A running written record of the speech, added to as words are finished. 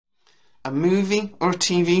A movie or a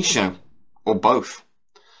TV show? Or both?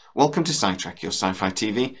 Welcome to SciTrek, your sci-fi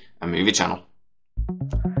TV and movie channel.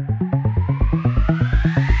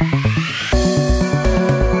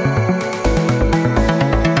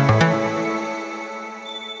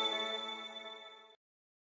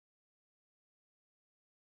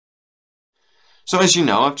 So as you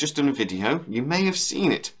know, I've just done a video, you may have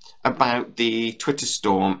seen it, about the Twitter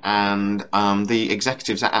storm and the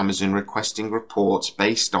executives at Amazon requesting reports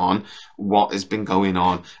based on what has been going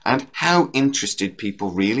on and how interested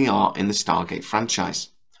people really are in the Stargate franchise.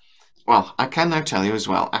 Well, I can now tell you as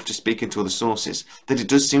well, after speaking to other sources, that it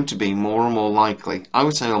does seem to be more and more likely, I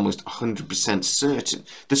would say almost 100% certain,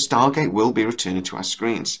 that Stargate will be returning to our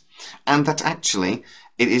screens. And that actually,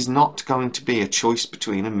 it is not going to be a choice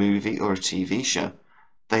between a movie or a TV show.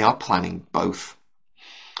 They are planning both.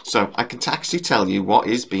 So I can actually tell you what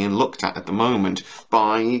is being looked at the moment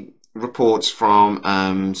by reports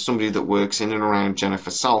from somebody that works in and around Jennifer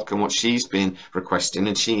Salk and what she's been requesting,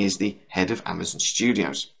 and she is the head of Amazon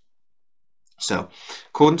Studios. So,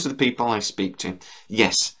 according to the people I speak to,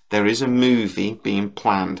 yes, there is a movie being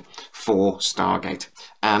planned for Stargate,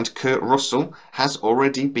 and Kurt Russell has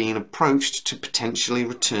already been approached to potentially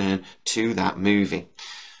return to that movie.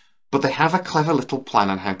 But they have a clever little plan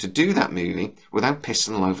on how to do that movie without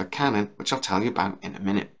pissing all over canon, which I'll tell you about in a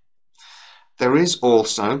minute. There is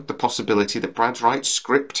also the possibility that Brad Wright's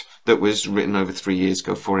script that was written over 3 years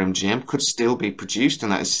ago for MGM could still be produced,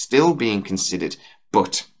 and that is still being considered,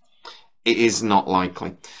 but it is not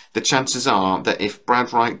likely. The chances are that if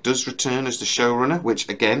Brad Wright does return as the showrunner, which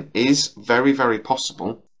again is very, very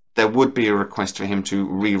possible, there would be a request for him to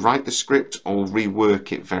rewrite the script or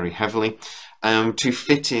rework it very heavily to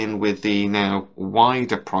fit in with the now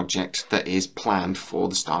wider project that is planned for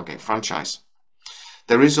the Stargate franchise.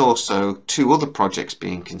 There is also two other projects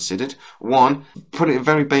being considered. One, put it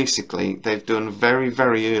very basically, they've done very,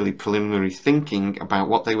 very early preliminary thinking about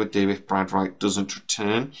what they would do if Brad Wright doesn't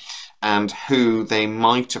return and who they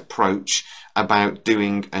might approach about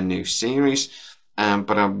doing a new series.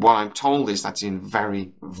 But what I'm told is that's in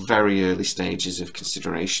very, very early stages of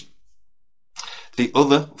consideration. The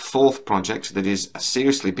other fourth project that is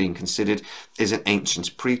seriously being considered is an Ancients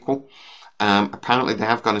prequel. Apparently they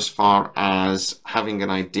have gone as far as having an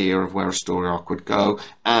idea of where a story arc would go,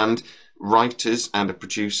 and writers and a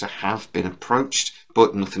producer have been approached,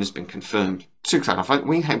 but nothing has been confirmed. To clarify,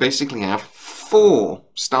 we basically have 4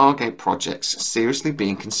 Stargate projects seriously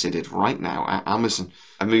being considered right now at Amazon.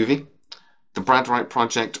 A movie, the Brad Wright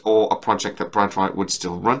project, or a project that Brad Wright would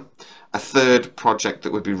still run. A third project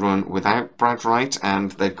that would be run without Brad Wright,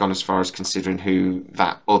 and they've gone as far as considering who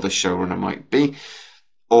that other showrunner might be.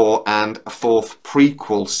 And a fourth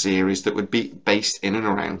prequel series that would be based in and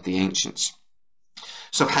around the Ancients.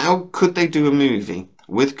 So how could they do a movie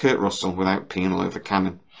with Kurt Russell without peeing all over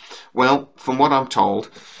canon? Well, from what I'm told,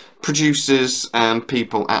 producers and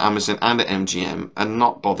people at Amazon and at MGM are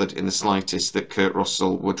not bothered in the slightest that Kurt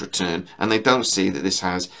Russell would return, and they don't see that this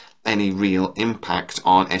has any real impact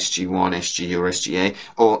on SG-1, SG or SGA,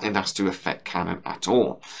 or it has to affect canon at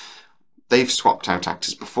all. They've swapped out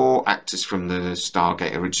actors before. Actors from the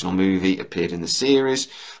Stargate original movie appeared in the series,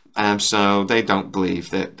 so they don't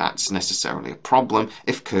believe that that's necessarily a problem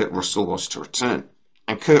if Kurt Russell was to return.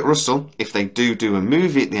 And Kurt Russell, if they do a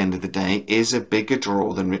movie at the end of the day, is a bigger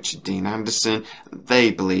draw than Richard Dean Anderson,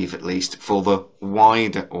 they believe at least, for the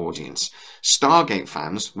wider audience. Stargate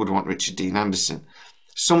fans would want Richard Dean Anderson.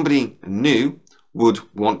 Somebody new would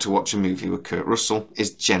want to watch a movie with Kurt Russell,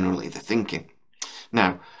 is generally the thinking.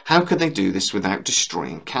 Now, how could they do this without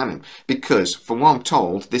destroying canon? Because, from what I'm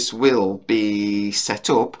told, this will be set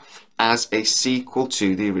up as a sequel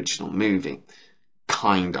to the original movie.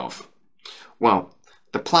 Kind of. Well,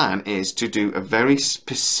 the plan is to do a very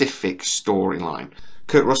specific storyline.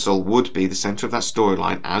 Kurt Russell would be the centre of that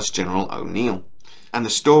storyline as General O'Neill, and the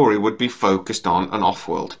story would be focused on an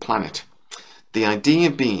off-world planet. The idea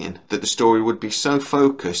being that the story would be so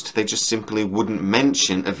focused they just simply wouldn't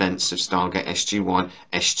mention events of Stargate SG-1,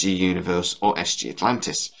 SG Universe or SG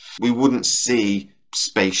Atlantis. We wouldn't see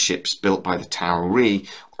spaceships built by the Tauri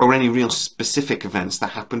or any real specific events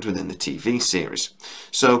that happened within the TV series.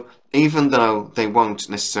 So even though they won't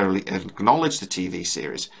necessarily acknowledge the TV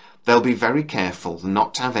series, they'll be very careful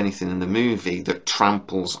not to have anything in the movie that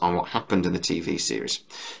tramples on what happened in the TV series.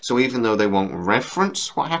 So even though they won't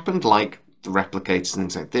reference what happened, like the replicators and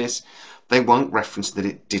things like this, they won't reference that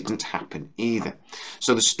it didn't happen either.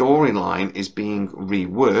 So the storyline is being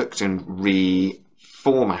reworked and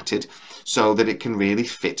reformatted so that it can really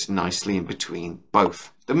fit nicely in between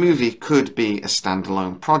both. The movie could be a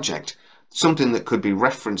standalone project, something that could be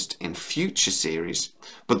referenced in future series,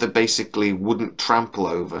 but that basically wouldn't trample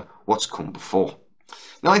over what's come before.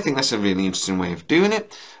 Now, I think that's a really interesting way of doing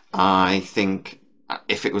it. I think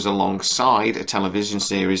if it was alongside a television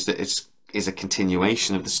series that is a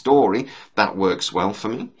continuation of the story, that works well for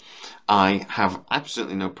me. I have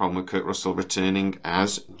absolutely no problem with Kurt Russell returning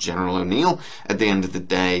as General O'Neill. At the end of the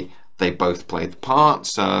day, they both played the part,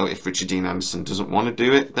 so if Richard Dean Anderson doesn't want to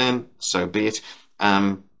do it, then so be it.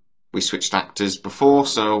 We switched actors before,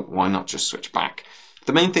 so why not just switch back?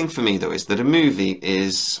 The main thing for me, though, is that a movie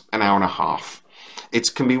is an hour and a half.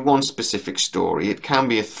 It can be one specific story. It can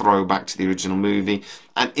be a throwback to the original movie,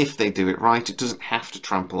 and if they do it right, it doesn't have to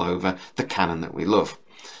trample over the canon that we love.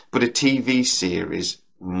 But a TV series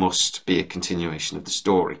must be a continuation of the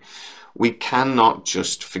story. We cannot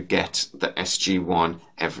just forget that SG-1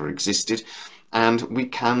 ever existed, and we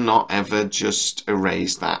cannot ever just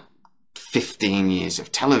erase that 15 years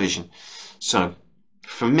of television. So,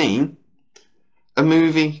 for me, a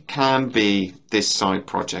movie can be this side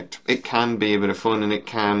project. It can be a bit of fun, and it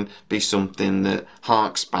can be something that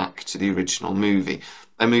harks back to the original movie.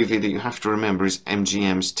 A movie that you have to remember is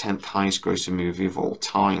MGM's 10th highest grossing movie of all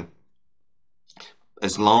time.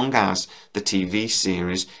 As long as the TV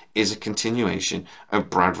series is a continuation of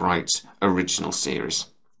Brad Wright's original series.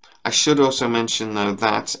 I should also mention, though,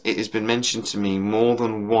 that it has been mentioned to me more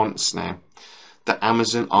than once now that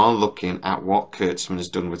Amazon are looking at what Kurtzman has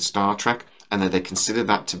done with Star Trek, and that they consider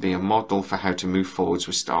that to be a model for how to move forwards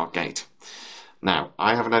with Stargate. Now,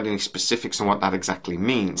 I haven't had any specifics on what that exactly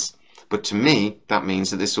means, but to me, that means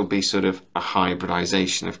that this will be sort of a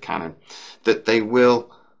hybridization of canon, that they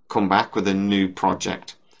will come back with a new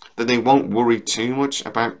project, that they won't worry too much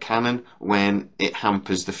about canon when it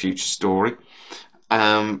hampers the future story,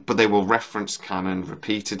 but they will reference canon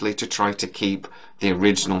repeatedly to try to keep the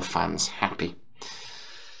original fans happy.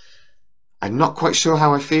 I'm not quite sure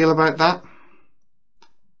how I feel about that.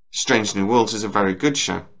 Strange New Worlds is a very good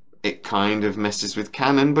show. It kind of messes with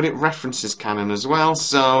canon, but it references canon as well,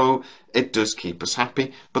 so it does keep us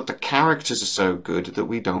happy, but the characters are so good that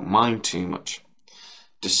we don't mind too much.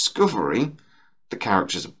 Discovery, the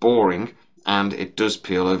characters are boring, and it does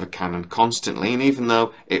peel over canon constantly, and even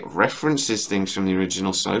though it references things from the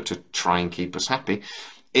original show to try and keep us happy,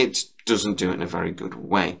 it doesn't do it in a very good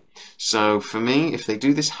way. So for me, if they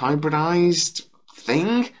do this hybridized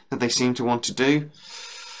thing that they seem to want to do,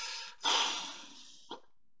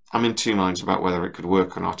 I'm in two minds about whether it could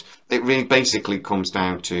work or not. It really basically comes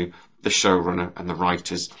down to the showrunner and the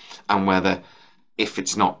writers, and whether, if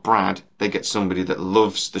it's not Brad, they get somebody that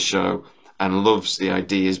loves the show and loves the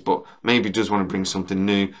ideas, but maybe does want to bring something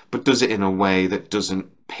new, but does it in a way that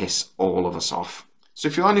doesn't piss all of us off. So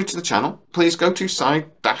if you are new to the channel, please go to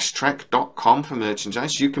sci-trek.com for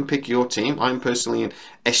merchandise. You can pick your team. I'm personally an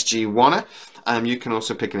SG-1er. You can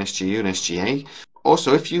also pick an SGU and SGA.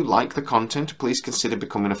 Also, if you like the content, please consider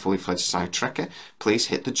becoming a fully fledged SciTrekker. Please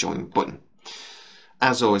hit the join button.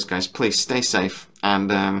 As always, guys, please stay safe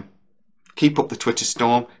and keep up the Twitter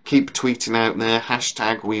storm. Keep tweeting out there,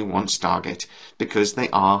 #WeWantStargate, because they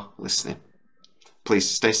are listening. Please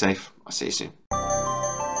stay safe. I'll see you soon.